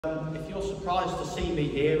If you're surprised to see me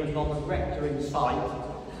here and not a rector in sight,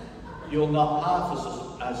 you're not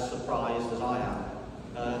half as surprised as I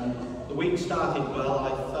am. The week started well. I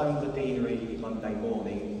phoned the deanery Monday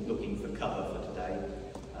morning looking for cover for today,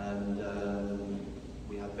 and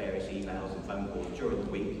we had various emails and phone calls during the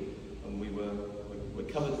week, and we're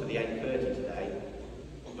covered for the 8:30 today,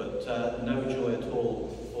 but no joy at all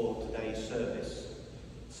for today's service.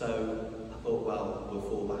 So I thought, well, we'll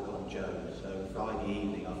fall back on Joe. So Friday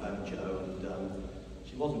evening I phoned Joe, and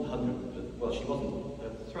she wasn't 100%, well, she wasn't,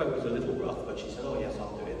 her throat was a little rough, but she said, oh yes,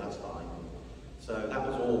 I'll do it, that's fine. So that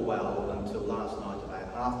was all well until last night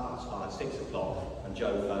about 5:30, 6 o'clock, and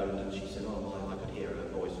Joe phoned and she said, oh my, I could hear her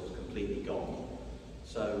voice was completely gone.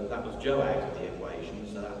 So that was Joe out of the equation,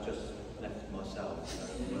 so that just left myself. So,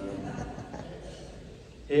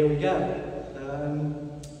 here we go.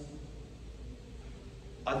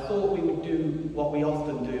 I thought we would do what we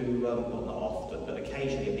often do, well not often, but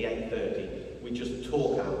occasionally at the 8:30, we just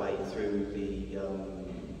talk our way through the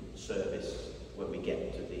service when we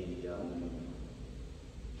get to the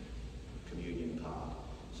communion part.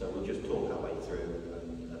 So we'll just talk our way through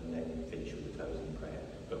and then finish with the closing prayer.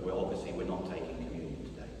 But we're not taking communion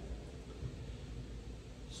today.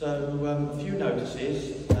 So a few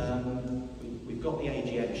notices. We've got the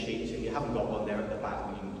AGM sheets. If you haven't got one there at the back,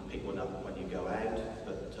 you can pick one up when you go out.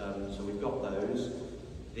 But so we've got those.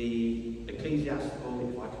 The ecclesiastical,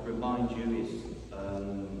 if I could remind you, is a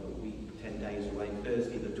week, 10 days away,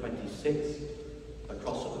 Thursday the 26th,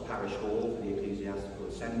 across at the parish hall for the ecclesiastical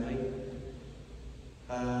assembly.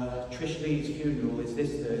 Trish Lee's funeral is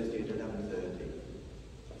this Thursday at 11:30.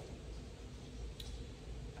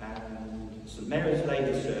 And St Mary's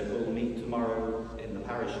Ladies Circle will meet tomorrow in the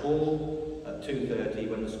parish hall at 2:30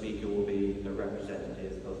 when the speaker will be a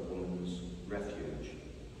representative of Women's Refuge.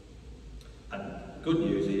 And good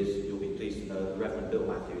news is, you'll be pleased to know, the Reverend Bill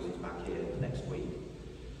Matthews is back here next week.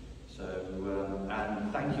 So,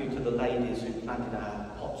 and thank you to the ladies who planted our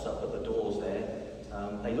pots up at the doors there.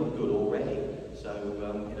 They look good already. So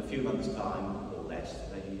in a few months' time, or less,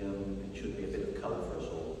 it should be a bit of colour for us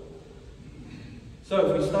all. So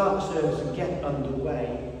if we start the service and get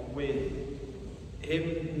underway with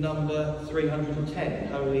hymn number 310,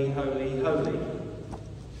 Holy, Holy, Holy.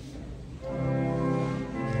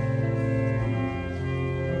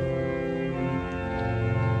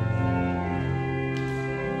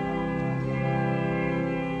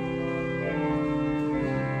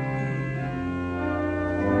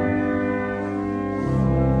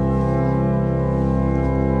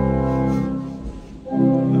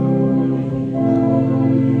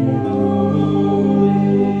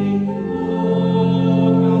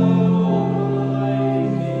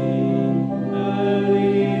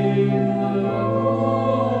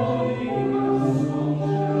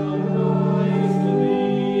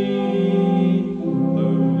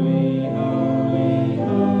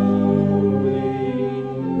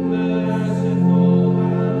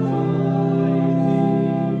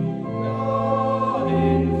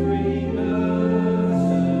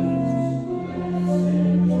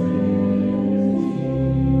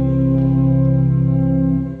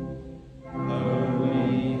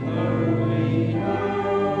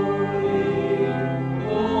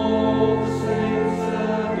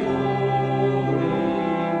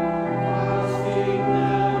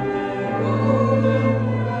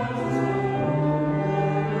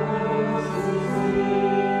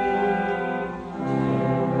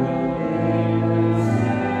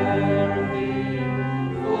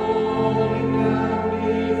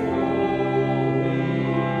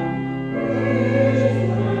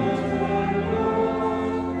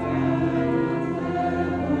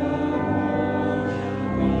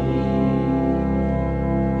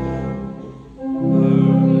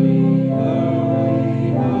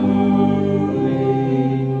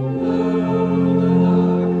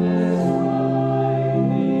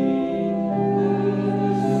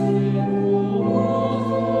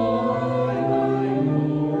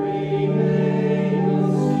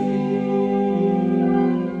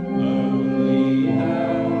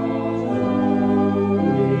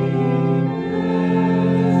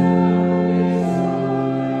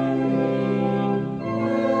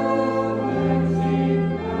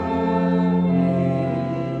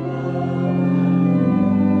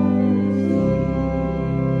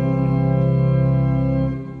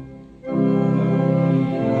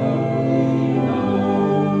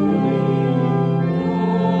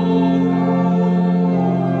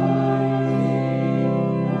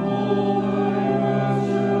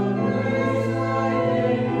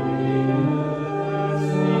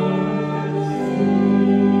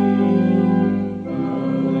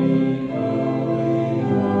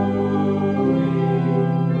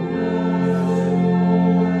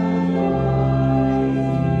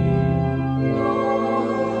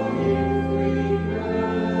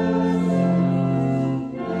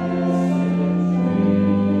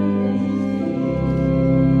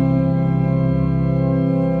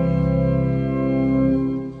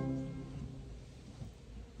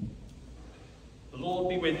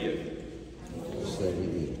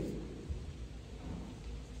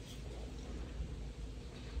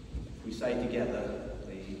 We say together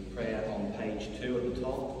the prayer on page 2 at the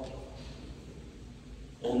top.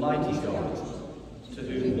 Almighty God, to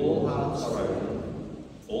whom all hearts are open,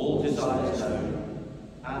 all desires known,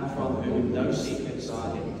 and from whom no secrets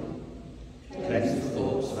are hidden, cleanse the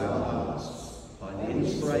thoughts of our hearts by the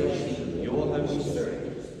inspiration of your Holy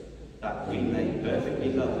Spirit, that we may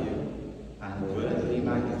perfectly love you and worthily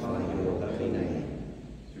magnify your holy name,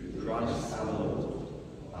 through Christ our Lord.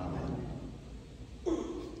 Amen.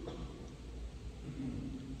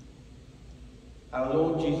 Our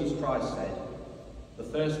Lord Jesus Christ said, "The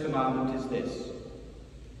first commandment is this: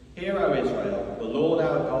 Hear, O Israel, the Lord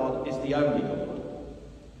our God is the only Lord.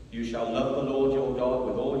 You shall love the Lord your God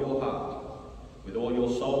with all your heart, with all your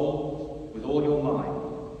soul, with all your mind,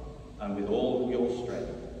 and with all your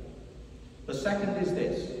strength. The second is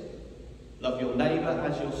this: love your neighbour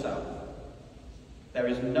as yourself. There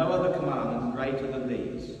is no other commandment greater than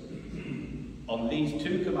these. On these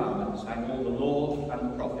two commandments hang all the law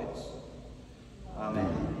and the prophets."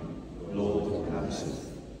 Amen. Lord, have mercy.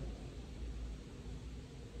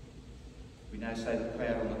 We now say the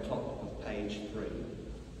prayer on the top of page 3.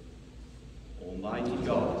 Almighty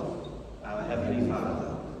God, our Heavenly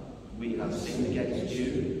Father, we have sinned against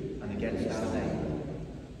you and against our neighbour,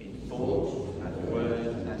 in thought and word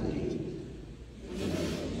and deed,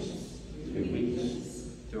 through weakness,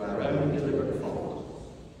 through our own deliberate fault.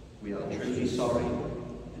 We are truly sorry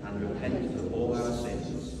and repent of all our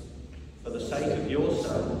sins, for the sake of your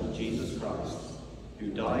Son, Jesus Christ,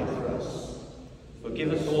 who died for us.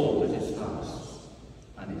 Forgive us all that is past,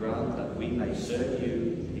 and grant that we may serve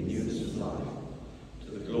you in newness of life,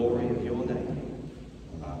 to the glory of your name.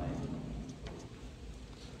 Amen.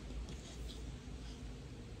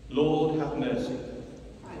 Lord, have mercy.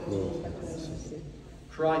 Lord, have mercy.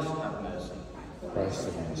 Christ, have mercy. Christ,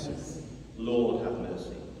 have mercy. Lord, have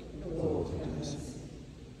mercy. Lord, have mercy.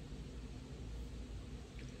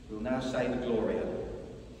 We'll now say the Gloria.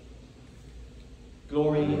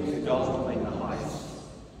 Glory to God in the highest,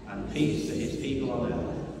 and peace to his people on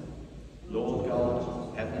earth. Lord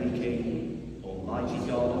God, Heavenly King, Almighty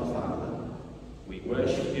God and Father, we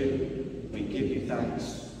worship you, we give you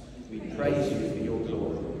thanks, we praise you for your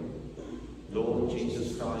glory. Lord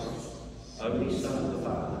Jesus Christ, only Son of the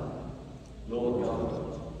Father, Lord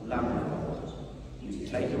God, Lamb of God, you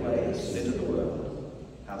take away the sin of the world,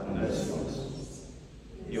 have mercy on us.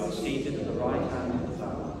 You are seated at the right hand of the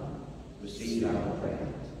Father. Receive our prayer.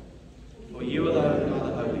 For you alone are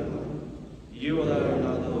the Holy One. You alone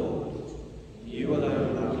are the Lord. You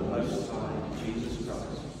alone are the Most High, Jesus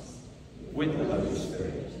Christ, with the Holy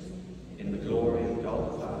Spirit, in the glory of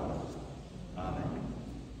God the Father. Amen.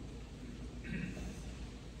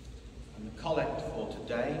 And the collect for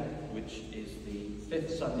today, which is the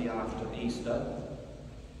 5th Sunday after Easter.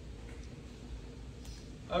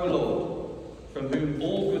 O Lord, from whom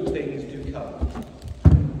all good things do come,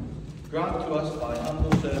 grant to us, thy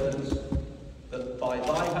humble servants, that by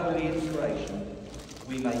thy holy inspiration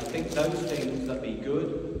we may think those things that be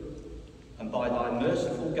good, and by thy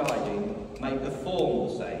merciful guiding may perform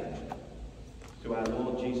the same, through our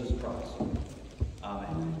Lord Jesus Christ.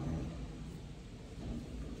 Amen.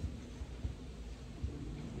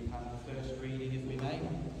 We have the first reading, if we may.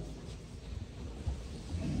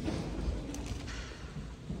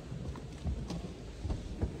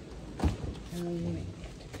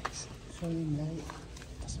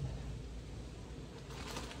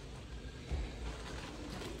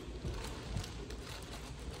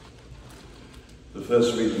 The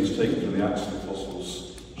first reading is taken from the Acts of the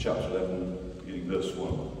Apostles, chapter 11, beginning verse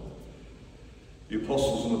 1. The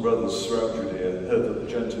apostles and the brothers throughout Judea heard that the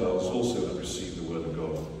Gentiles also had received the word of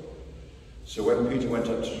God. So when Peter went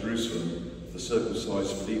up to Jerusalem, the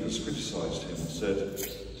circumcised believers criticised him and said,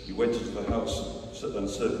 "He went into the house of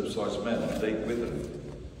uncircumcised men and ate with them."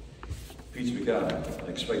 Peter began and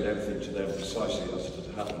explained everything to them precisely as it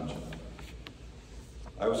had happened.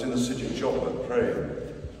 "I was in the city of Joppa praying,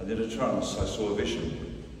 and in a trance I saw a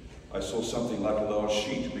vision. I saw something like a large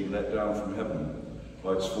sheet being let down from heaven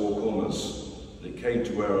by its four corners, and it came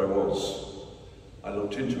to where I was. I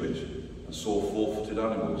looked into it and saw four-footed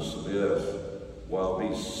animals of the earth, wild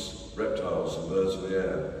beasts, reptiles and birds of the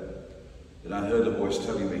air. Then I heard a voice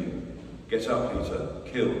telling me, 'Get up, Peter,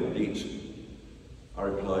 kill and eat.' I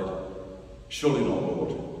replied, 'Surely not,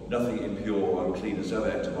 Lord. Nothing impure or unclean has ever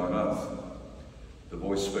entered my mouth.' The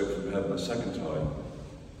voice spoke from heaven a second time,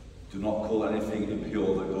 'Do not call anything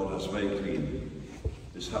impure that God has made clean.'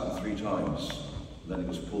 This happened 3 times, and then it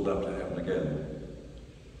was pulled up to heaven again.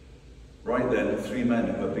 Right then, 3 men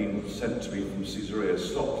who had been sent to me from Caesarea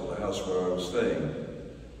stopped at the house where I was staying.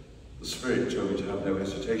 The Spirit told me to have no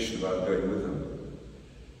hesitation about going with them.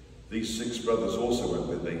 These 6 brothers also went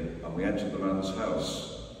with me, and we entered the man's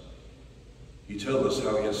house. He told us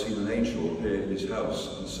how he has seen an angel appear in his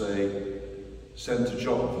house and say, 'Send to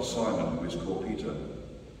Joppa for Simon, who is called Peter.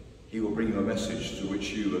 He will bring you a message through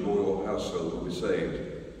which you and all your household will be saved.'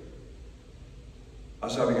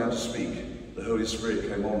 As I began to speak, the Holy Spirit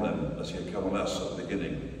came on them as he had come on us at the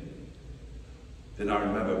beginning. Then I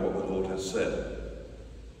remember what the Lord had said.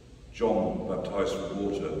 'John baptized with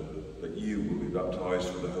water, but you will be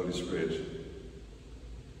baptized with the Holy Spirit.'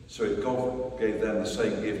 So if God gave them the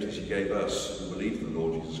same gift as he gave us who believed in the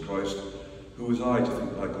Lord Jesus Christ, who was I to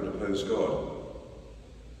think that I could oppose God?"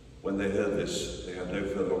 When they heard this, they had no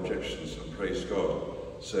further objections and praised God,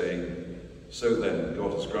 saying, "So then,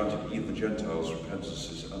 God has granted even the Gentiles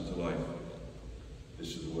repentance unto life."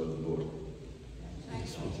 This is the word of the Lord.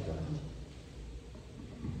 Thanks be to God.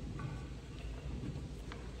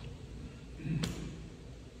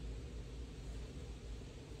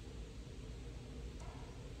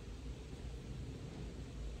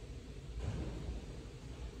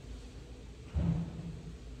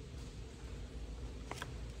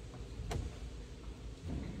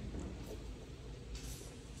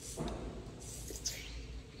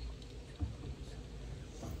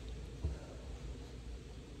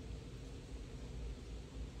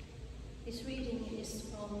 This reading is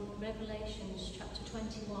from Revelations chapter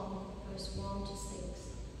 21, verse 1 to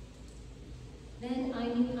 6. Then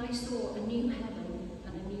I saw a new heaven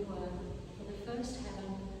and a new earth, for the first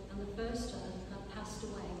heaven and the first earth had passed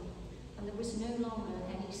away, and there was no longer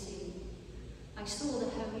any sea. I saw the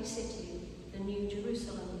holy city, the new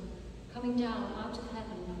Jerusalem, coming down out of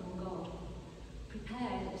heaven from God,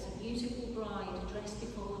 prepared as a beautiful bride dressed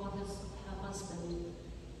before her husband.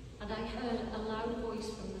 And I heard a loud voice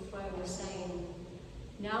from the throne saying,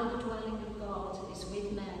 "Now the dwelling of God is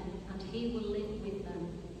with men, and he will live with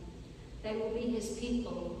them. They will be his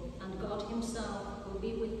people, and God himself will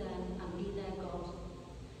be with them and be their God.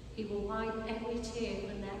 He will wipe every tear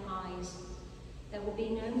from their eyes. There will be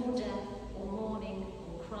no more death, or mourning,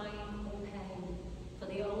 or crying, or pain, for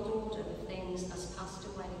the old order of things has passed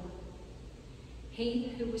away." He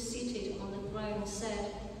who was seated on the throne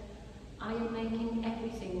said, "I am making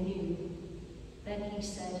everything new." Then he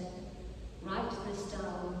said, "Write this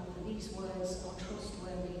down, for these words are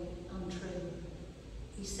trustworthy and true."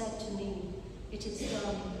 He said to me, "It is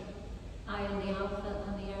done. I am the Alpha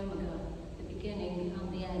and the Omega, the beginning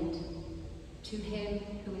and the end. To him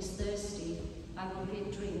who is thirsty, I will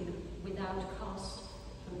give drink without cost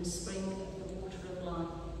from the spring of the water of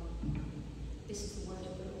life." This is the word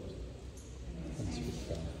of the Lord. Thanks be to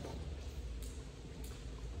God.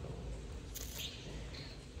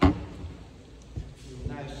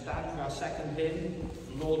 Now stand for our second hymn,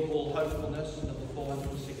 Lord of All Hopefulness, number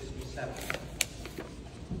 467.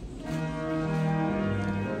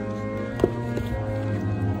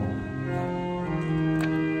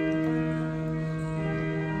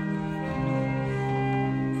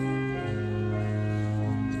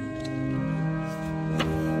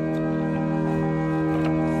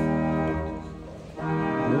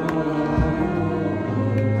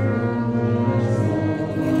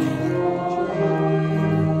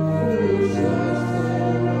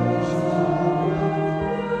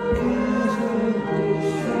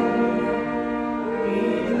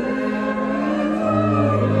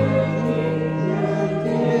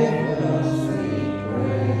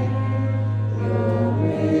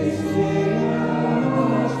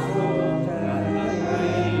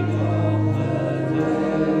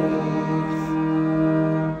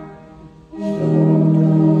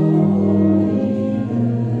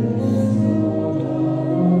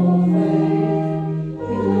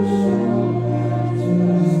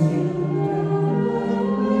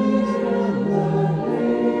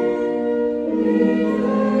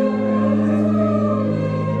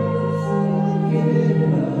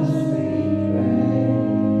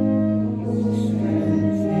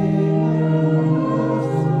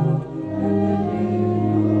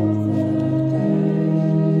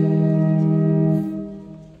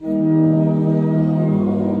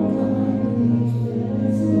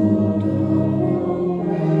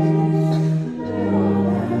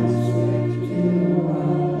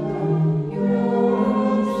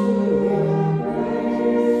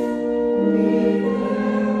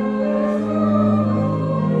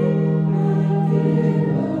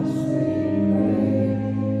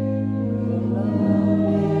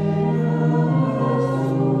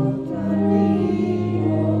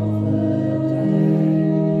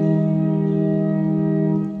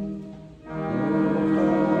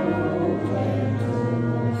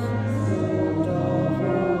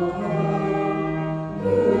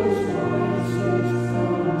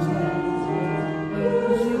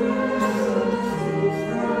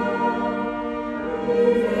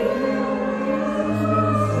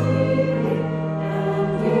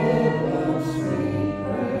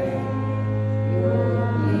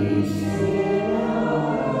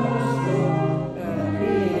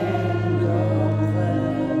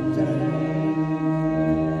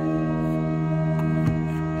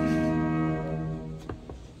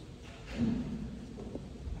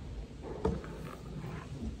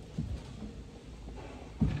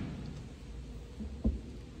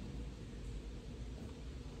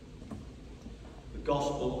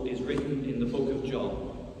 Gospel is written in the book of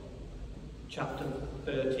John, chapter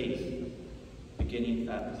 13, beginning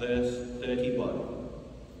at verse 31.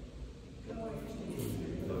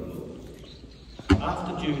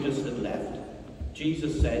 After Judas had left,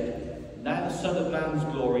 Jesus said, "Now the Son of Man's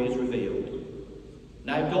glory is revealed.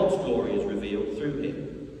 Now God's glory is revealed through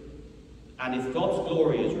him. And if God's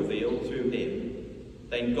glory is revealed through him,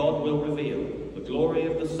 then God will reveal the glory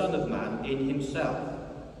of the Son of Man in himself.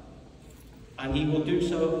 And he will do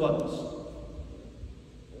so at once.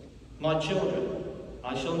 My children,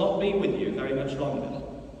 I shall not be with you very much longer.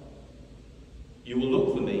 You will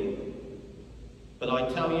look for me, but I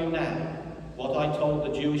tell you now what I told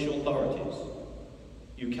the Jewish authorities.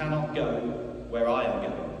 You cannot go where I am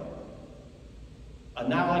going. And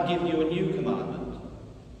now I give you a new commandment.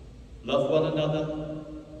 Love one another.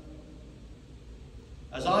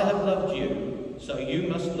 As I have loved you, so you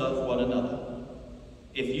must love one another.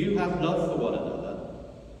 If you have love for one another,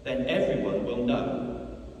 then everyone will know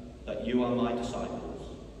that you are my disciples."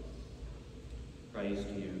 Praise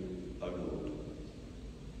to you, O Lord.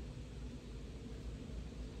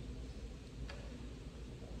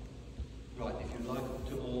 Right, if you'd like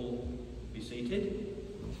to all be seated.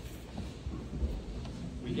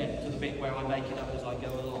 We get to the bit where I make it up as I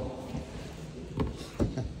go along.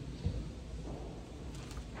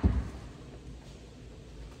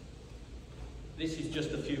 This is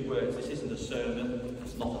just a few words. This isn't a sermon.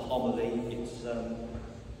 It's not a homily.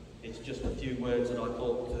 It's just a few words that I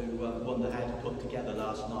thought to wonder how to put together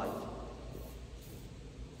last night.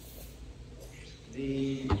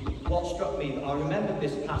 What struck me, I remember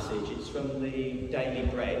this passage. It's from the Daily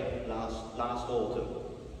Bread last autumn,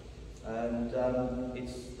 and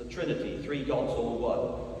it's the Trinity, three gods, all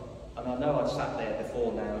one. And I know I've sat there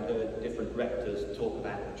before now and heard different rectors talk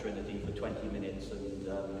about the Trinity for 20 minutes, and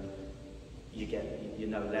you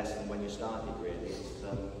know less than when you started, really. It's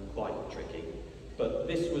quite tricky. But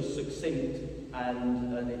this was succinct,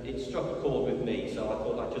 and it struck a chord with me, so I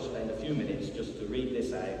thought I'd just spend a few minutes just to read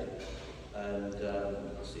this out and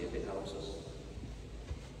see if it helps us.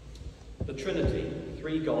 The Trinity,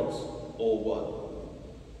 three gods, all one.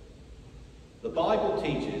 The Bible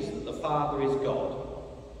teaches that the Father is God,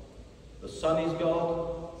 the Son is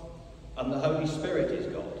God, and the Holy Spirit is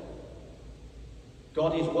God.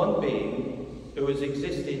 God is one being who has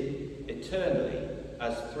existed eternally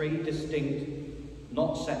as three distinct,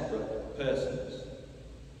 not separate persons.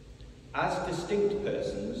 As distinct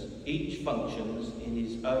persons, each functions in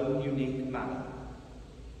his own unique manner.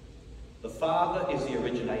 The Father is the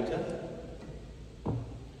originator,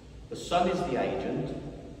 the Son is the agent,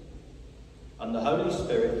 and the Holy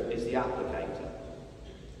Spirit is the applicator.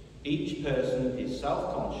 Each person is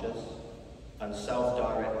self-conscious and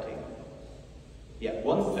self-directing. Yet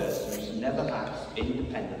one person never acts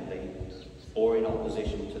independently or in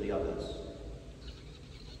opposition to the others.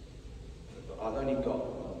 I've only got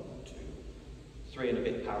 3 and a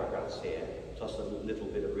bit paragraphs here, plus a little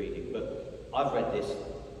bit of reading, but I've read this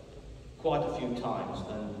quite a few times,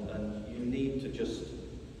 and you need to just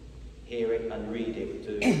hear it and read it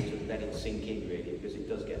to let it sink in, really, because it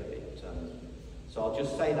does get a bit... So I'll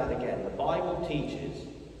just say that again. The Bible teaches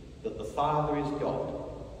that the Father is God,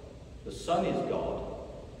 the Son is God,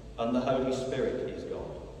 and the Holy Spirit is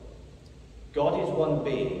God. God is one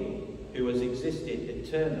being who has existed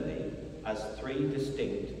eternally as three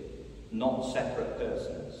distinct, not separate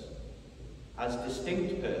persons. As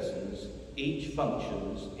distinct persons, each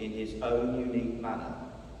functions in his own unique manner.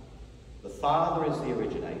 The Father is the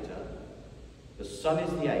originator, the Son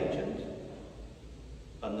is the agent,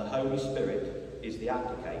 and the Holy Spirit is the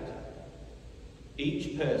applicator.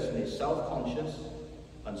 Each person is self-conscious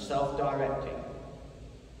and self-directing,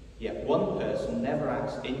 yet one person never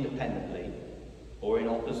acts independently or in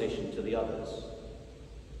opposition to the others.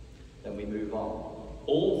 Then we move on.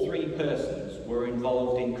 All three persons were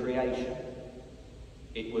involved in creation.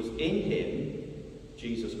 It was in him,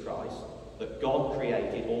 Jesus Christ, that God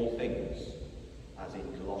created all things, as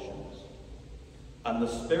in Colossians. And the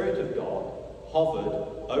Spirit of God hovered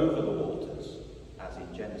over the waters, as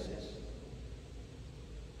in Genesis.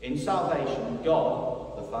 In salvation,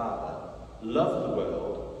 God, the Father, loved the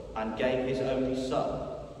world and gave his only Son,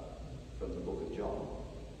 from the book of John.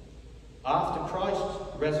 After Christ's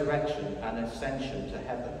resurrection and ascension to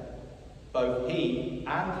heaven, both he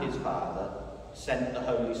and his Father sent the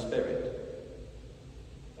Holy Spirit.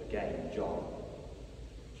 Again, John,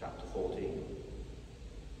 chapter 14.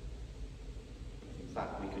 In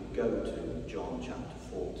fact, we could go to John chapter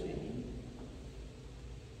 14.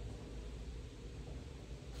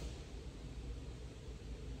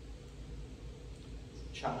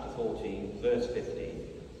 Chapter 14, verse 15.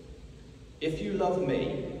 If you love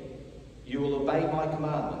me, you will obey my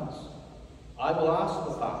commandments. I will ask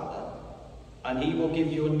the Father, and he will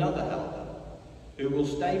give you another helper, who will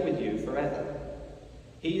stay with you forever.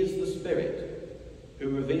 He is the Spirit, who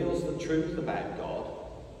reveals the truth about God.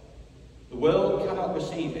 The world cannot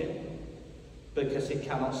receive him, because it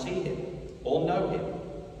cannot see him or know him.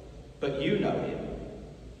 But you know him,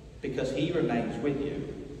 because he remains with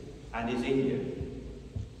you and is in you.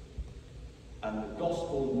 And the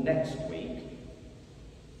gospel next week,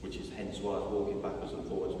 which is hence why I was walking backwards and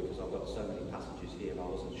forwards, because I've got so many passages here, I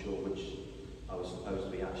wasn't sure which I was supposed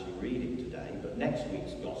to be actually reading today. But next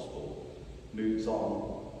week's gospel moves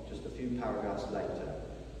on just a few paragraphs later.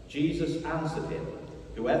 Jesus answered him,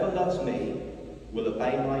 "Whoever loves me will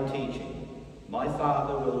obey my teaching. My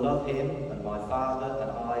Father will love him, and my Father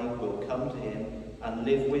and I will come to him and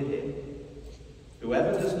live with him.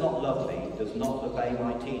 Whoever does not love me does not obey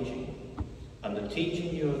my teaching, and the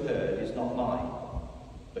teaching you have heard is not mine,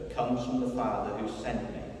 but comes from the Father who sent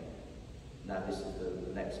me." Now this is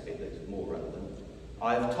the next bit that's more relevant.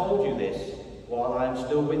 "I have told you this while I am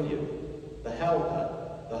still with you. The Helper,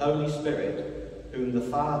 the Holy Spirit, whom the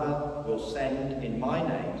Father will send in my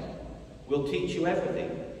name, will teach you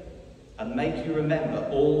everything and make you remember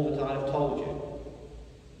all that I have told you.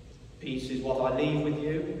 Peace is what I leave with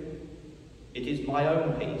you. It is my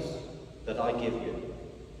own peace that I give you.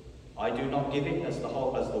 I do not give it as the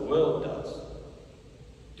world does.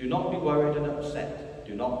 Do not be worried and upset.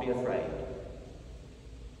 Do not be afraid.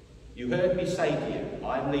 You heard me say to you,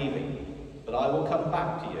 I am leaving, but I will come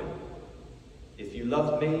back to you. If you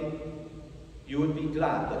loved me, you would be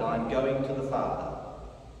glad that I am going to the Father,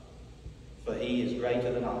 for he is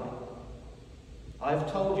greater than I. I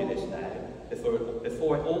have told you this now,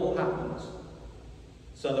 before it all happens,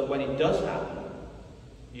 so that when it does happen,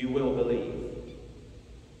 you will believe.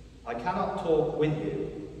 I cannot talk with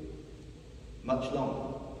you much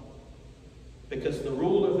longer, because the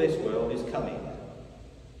ruler of this world is coming.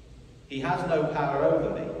 He has no power over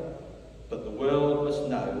me, but the world must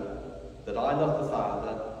know that I love the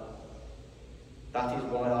Father. That is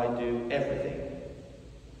why I do everything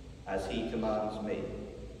as he commands me.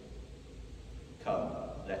 Come,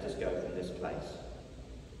 let us go from this place."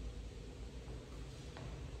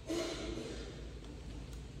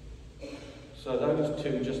 So those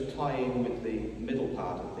two just tie in with the middle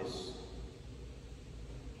part of this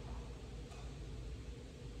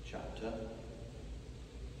chapter.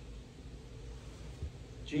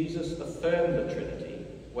 Jesus affirmed the Trinity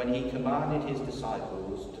when he commanded his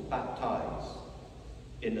disciples to baptize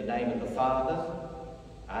in the name of the Father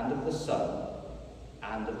and of the Son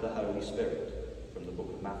and of the Holy Spirit, from the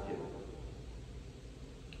book of Matthew.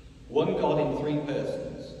 One God in three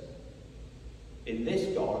persons. In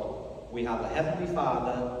this God we have a heavenly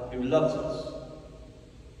Father who loves us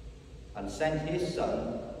and sent his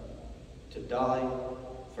Son to die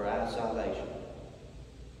for our salvation.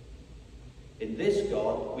 In this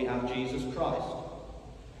God we have Jesus Christ,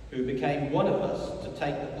 who became one of us to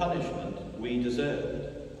take the punishment we deserved.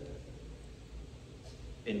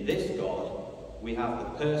 In this God we have the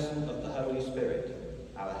person of the Holy Spirit,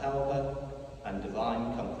 our helper and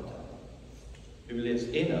divine comforter, who lives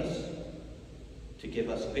in us to give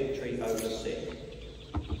us victory over sin.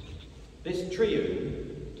 This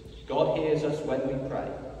triune, God hears us when we pray,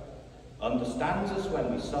 understands us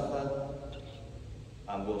when we suffer,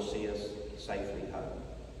 and will see us safely home.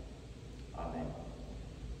 Amen.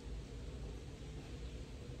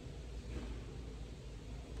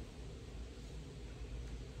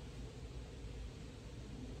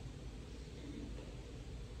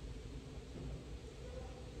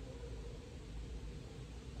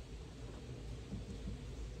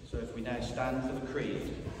 So if we now stand for the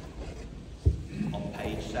Creed on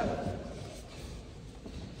page 7.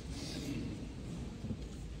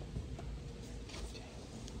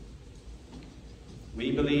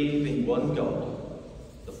 We believe in one God,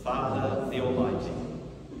 the Father, the Almighty,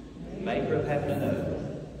 maker of heaven and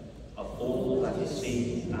earth, of all that is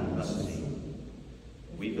seen and unseen.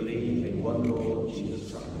 We believe in one Lord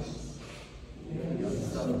Jesus Christ, the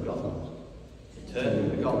Son of God,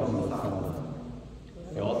 eternally begotten of the Father,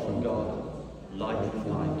 God from God, light from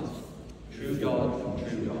light, true God from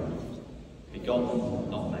true God, begotten,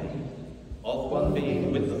 not made, of one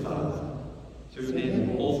being with the Father. Through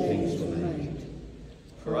him all things were made.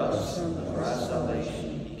 For us and for our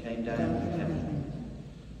salvation he came down from heaven,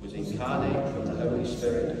 was incarnate from the Holy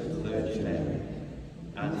Spirit of the Virgin Mary,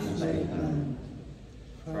 and is made man.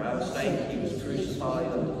 For our sake he was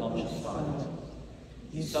crucified under Pontius Pilate.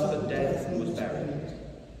 He suffered death and was buried.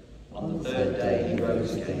 On the third day he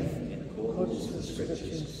rose again, in accordance with the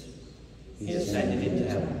Scriptures. He ascended into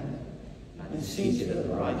heaven, and seated at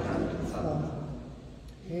the right hand of the Father.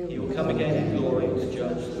 He will come again in glory to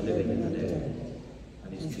judge the living and the dead,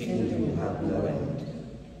 and his kingdom will have no end.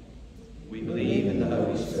 We believe in the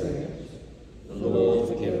Holy Spirit, the Lord,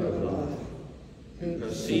 the giver of life, who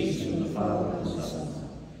proceeds from the Father and the Son,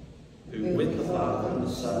 who with the Father and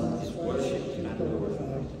the Son is worshipped and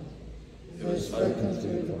glorified, who has spoken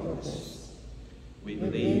through the prophets. We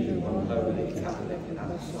believe in one holy, Catholic and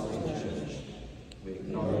Apostolic Church. We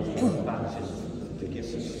acknowledge one baptism for the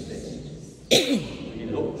forgiveness of sins. We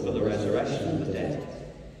look for the resurrection of the dead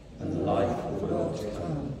and the life of the world to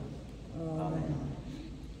come. Amen.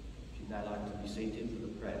 If you'd now like to be seated for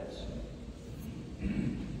the prayers.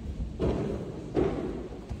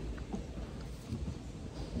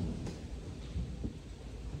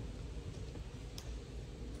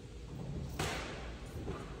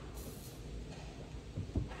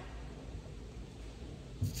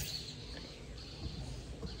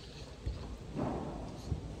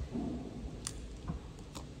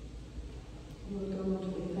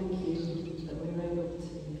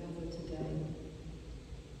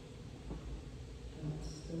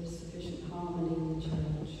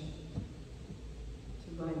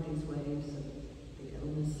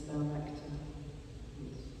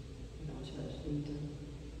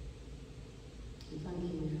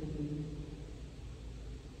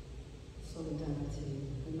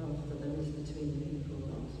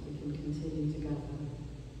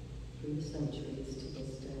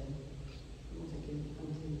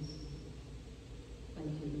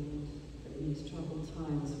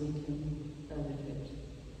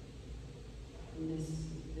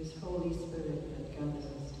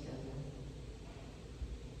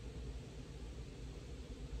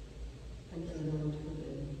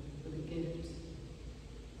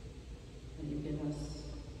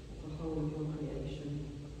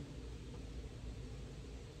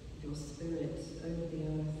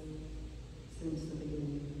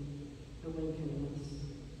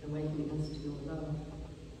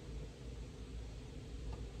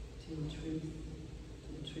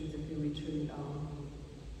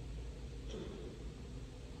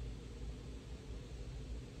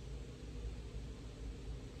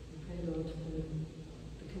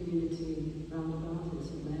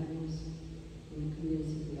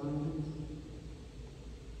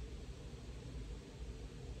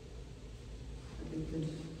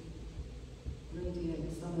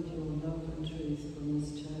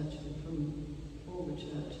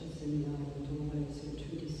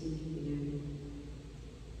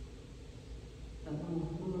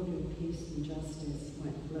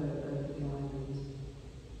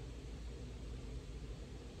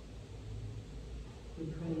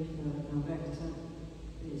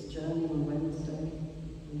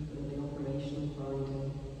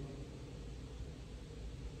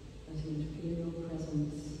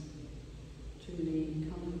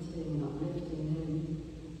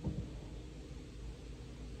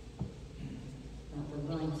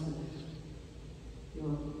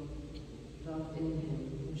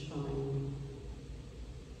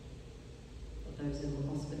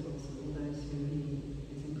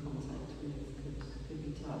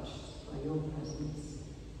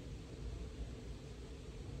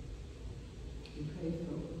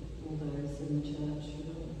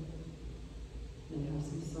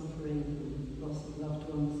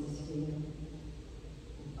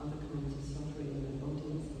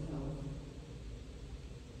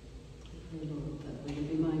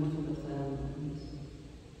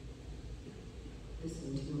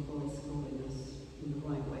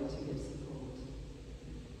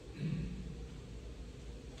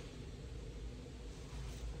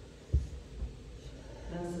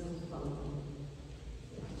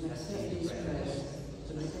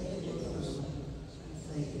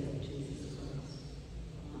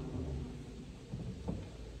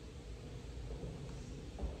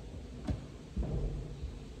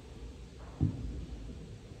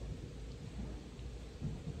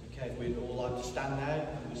 We'd all like to stand now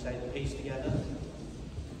and we say the peace together.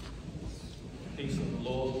 The peace of the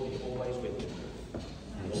Lord be always with you.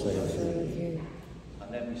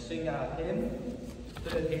 And then we sing our hymn,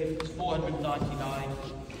 third hymn, it's 499.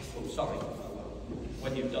 Oh, sorry,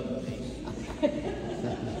 when you've done the peace.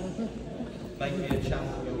 Make me a chant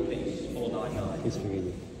of your peace, 499. Peace be with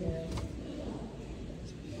you. Peace.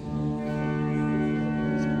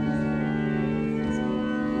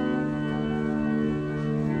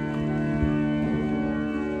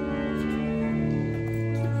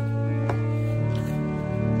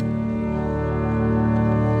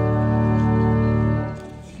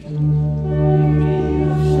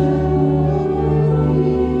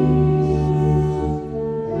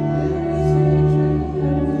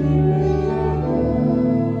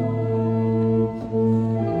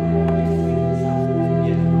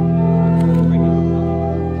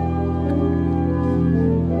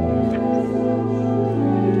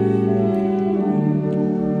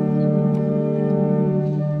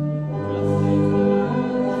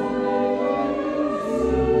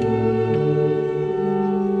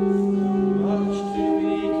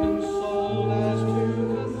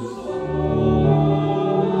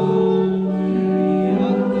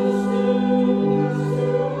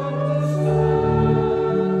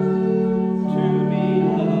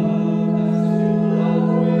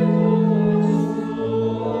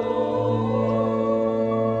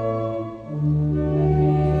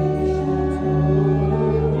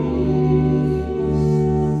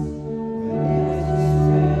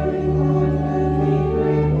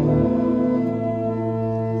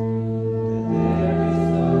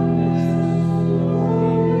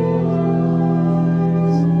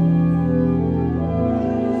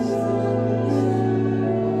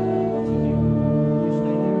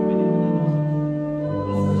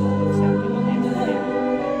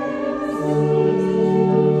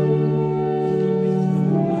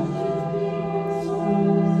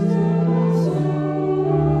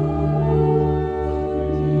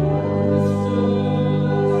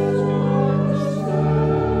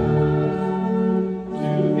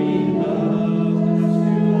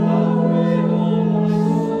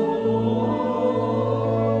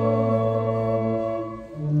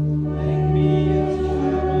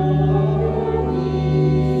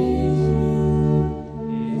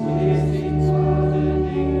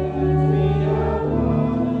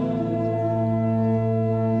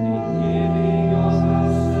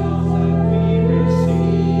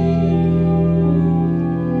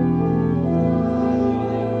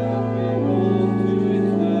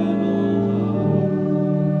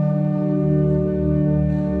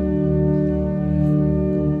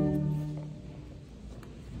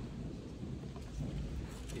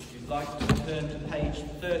 like to turn to page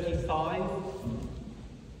 35,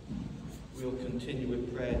 we'll continue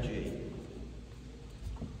with prayer G.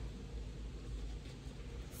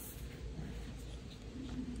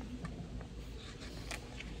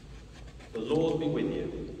 The Lord be with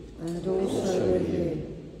you. And also with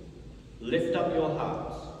you. Lift up your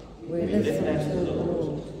hearts. We lift them to the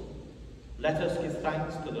Lord. Let us give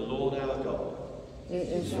thanks to the Lord our God. It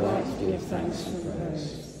is right to give thanks and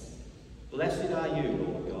praise. Blessed are you,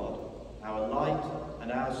 Lord God, our light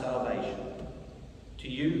and our salvation. To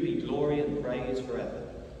you be glory and praise forever.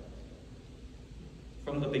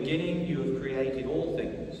 From the beginning you have created all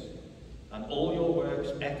things, and all your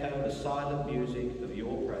works echo the silent music of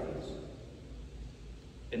your praise.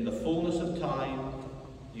 In the fullness of time,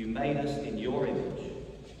 you made us in your image,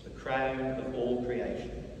 the crown of all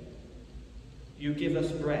creation. You give us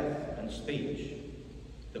breath and speech,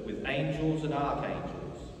 that with angels and archangels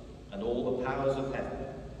and all the powers of heaven,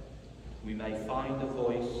 we may find a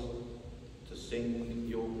voice to sing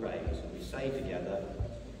your praise. And we say together,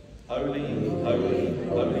 Holy, holy,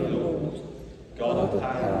 holy Lord, God of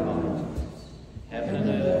power and might, heaven and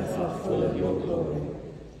earth are full of your glory.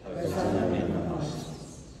 Hosanna in the highest.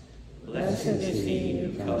 Blessed is he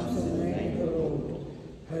who comes in the name of the Lord.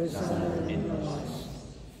 Hosanna in the highest.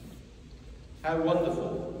 How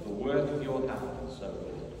wonderful the work of your hands, O Lord.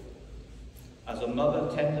 As a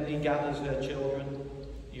mother tenderly gathers her children,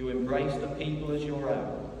 you embraced a people as your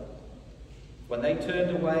own. When they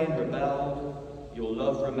turned away and rebelled, your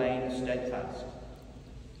love remained steadfast.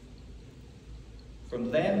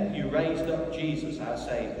 From them you raised up Jesus, our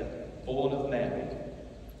Saviour, born of Mary,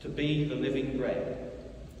 to be the living bread,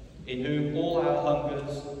 in whom all our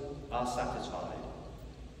hungers are satisfied.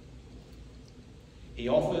 He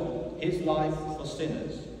offered his life for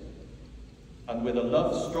sinners, and with a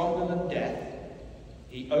love stronger than death,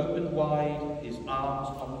 he opened wide his arms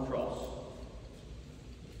on the cross.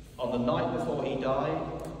 On the night before he died,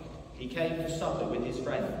 he came to supper with his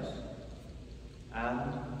friends,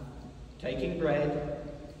 and, taking bread,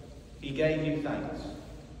 he gave you thanks.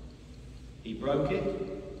 He broke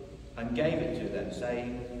it and gave it to them,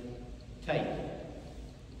 saying, Take,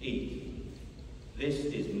 eat. This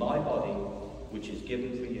is my body, which is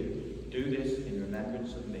given for you. Do this in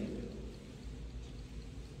remembrance of me.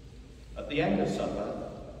 At the end of supper,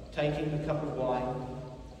 taking the cup of wine,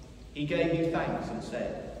 he gave you thanks and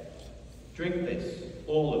said, Drink this,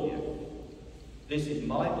 all of you. This is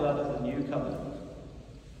my blood of the new covenant,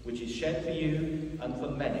 which is shed for you and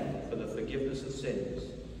for many for the forgiveness of sins.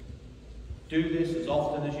 Do this as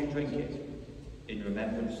often as you drink it, in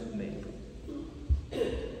remembrance of me.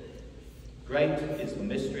 Great is the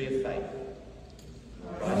mystery of faith.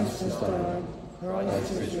 Christ has died,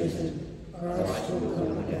 Christ is risen, Christ will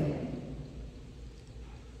come again.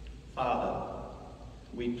 Father,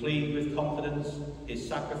 we plead with confidence his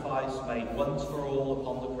sacrifice made once for all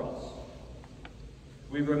upon the cross.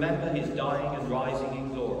 We remember his dying and rising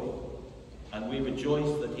in glory, and we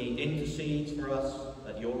rejoice that he intercedes for us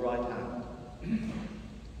at your right hand.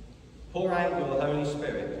 Pour out your Holy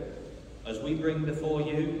Spirit as we bring before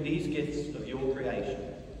you these gifts of your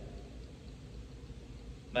creation.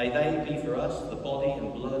 May they be for us the body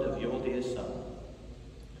and blood of your dear Son.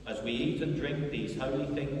 As we eat and drink these holy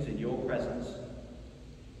things in your presence,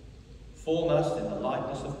 form us in the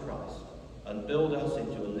likeness of Christ and build us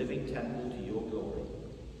into a living temple to your glory.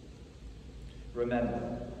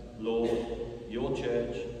 Remember, Lord, your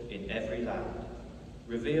church in every land.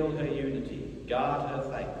 Reveal her unity, guard her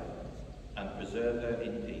faith, and preserve her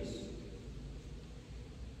in peace.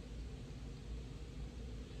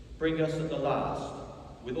 Bring us at the last,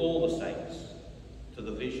 with all the saints, to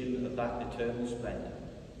the vision of that eternal splendour,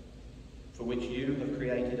 for which you have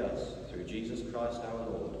created us through Jesus Christ our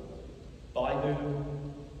Lord, by whom,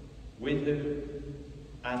 with whom,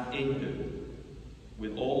 and in whom,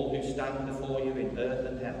 with all who stand before you in earth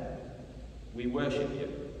and heaven, we worship you,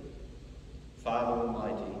 Father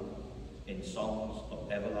Almighty, in songs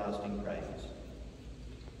of everlasting praise.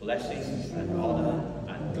 Blessing and honour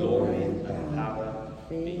and glory and power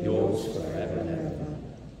be yours forever and ever.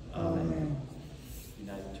 Amen. You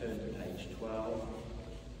now turn to page 12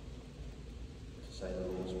 to say the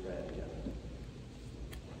Lord's Prayer together.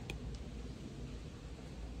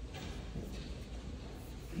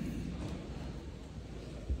 You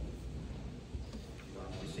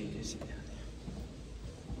might be seated.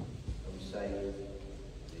 And we say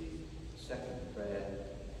the second prayer,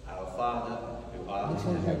 Our Father, who art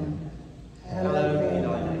in heaven, hallowed be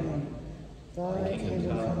thy name. Thy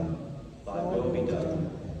kingdom come, thy will be done,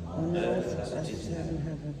 on earth as it is in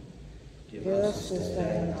heaven. Give us this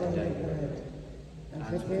day our daily bread, and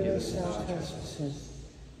forgive us our trespasses,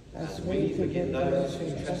 as we forgive those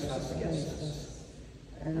who trespass against us.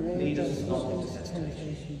 And lead us not into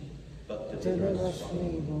temptation, but deliver us from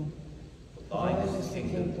evil. For thine is the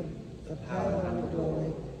kingdom, the power and the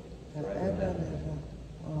glory, forever and ever.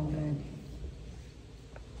 Amen.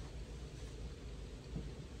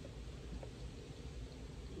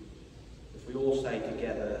 If we all say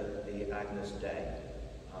together the Agnus Dei,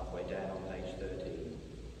 halfway down on page 13.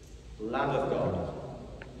 Lamb of God,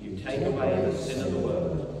 you take away the sin of the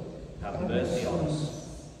world, have mercy on us.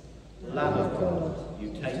 Lamb of God,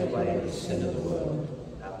 you take away the sin of the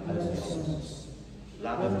world, have mercy on us.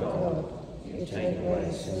 Lamb of God, you take away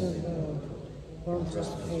the sin of the world, grant us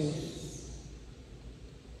peace.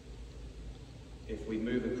 If we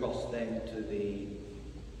move across then to the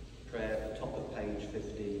prayer at the top of page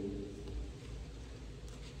 15.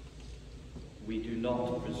 We do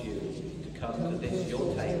not presume to come to this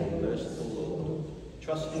your table, merciful Lord,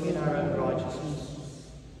 trusting in our own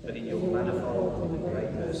righteousness, but in your manifold and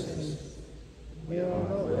great mercies. We are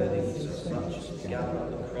not worthy so much as to gather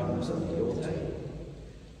up the crumbs under your table,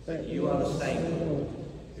 but you are the same Lord,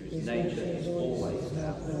 whose nature is always to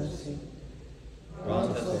have mercy.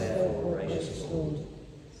 Grant us therefore, gracious Lord,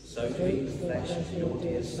 so to eat the flesh of your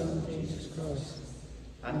dear Son, Jesus Christ,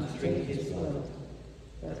 and to drink his blood,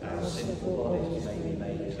 that our sinful bodies may be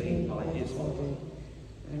made clean by his body,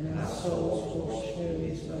 and our souls washed through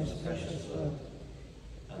his most precious blood,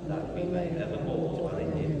 and that we may evermore dwell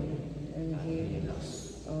in him and he in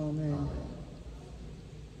us. Amen.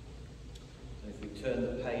 And if we turn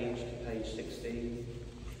the page to page 16,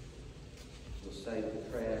 we'll say the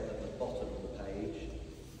prayer at the bottom of the page.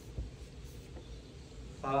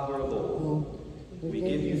 Father of all, we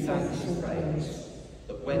give you thanks and praise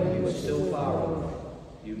that when you were still far off,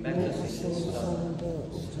 you met us in your Son,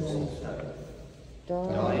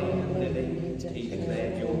 dying and living, he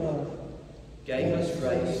declared your love, gave us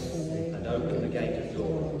grace, and opened the gate of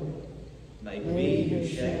glory. May we who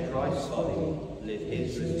share Christ's body live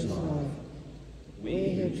his risen life.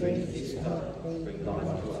 We who drink his cup bring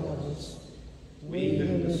life to others. We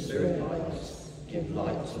whom the Spirit lights give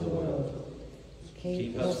light to the world.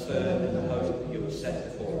 Keep us firm in the hope you have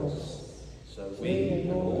set before us, so we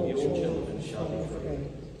and all your children shall be free,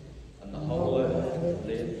 and the whole earth will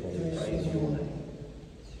live to praise your name.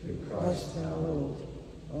 Through Christ our Lord.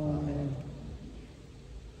 Amen.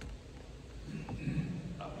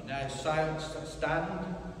 We now stand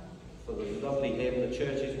for the lovely hymn, The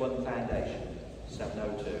Church is One Foundation,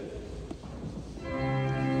 702.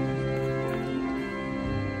 Amen.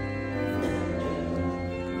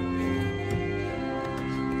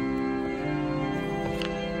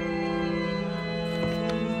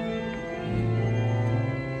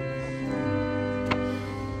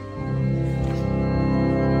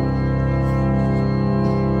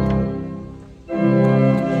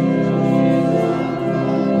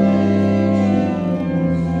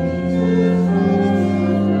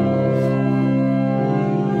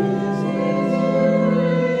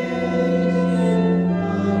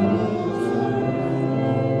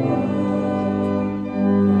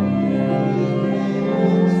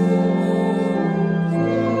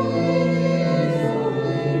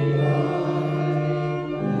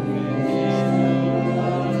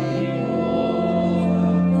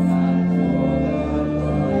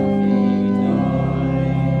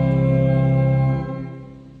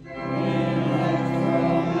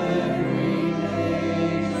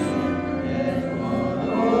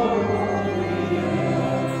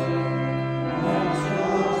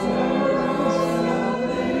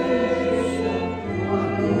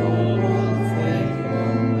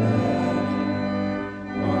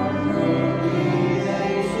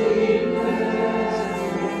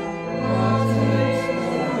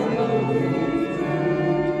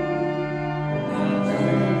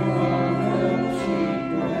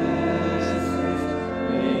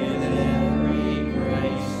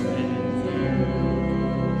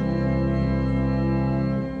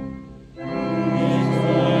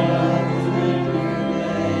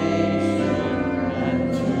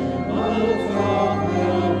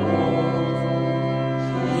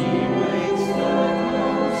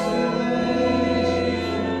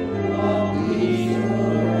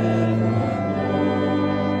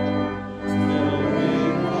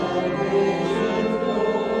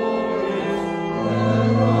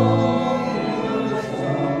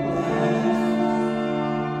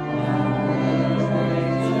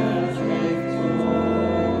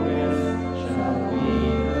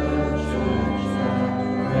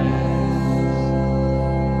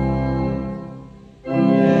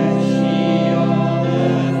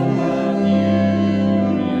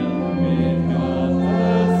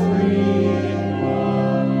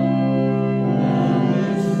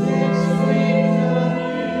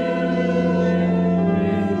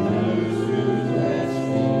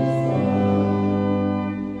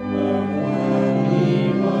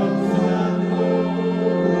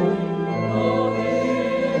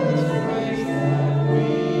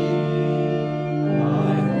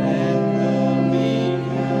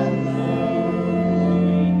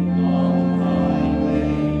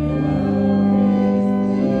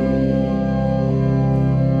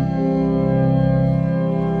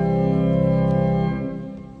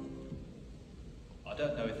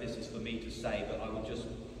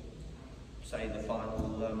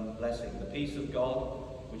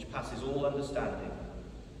 understanding,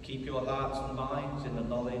 keep your hearts and minds in the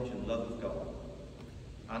knowledge and love of God,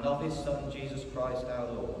 and of his Son, Jesus Christ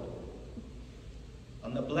our Lord.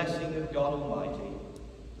 And the blessing of God Almighty,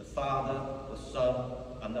 the Father, the Son,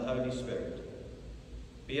 and the Holy Spirit,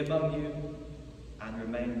 be among you and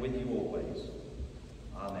remain with you always.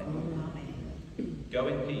 Amen. Amen. Go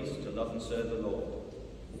in peace to love and serve the Lord.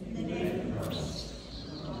 Amen.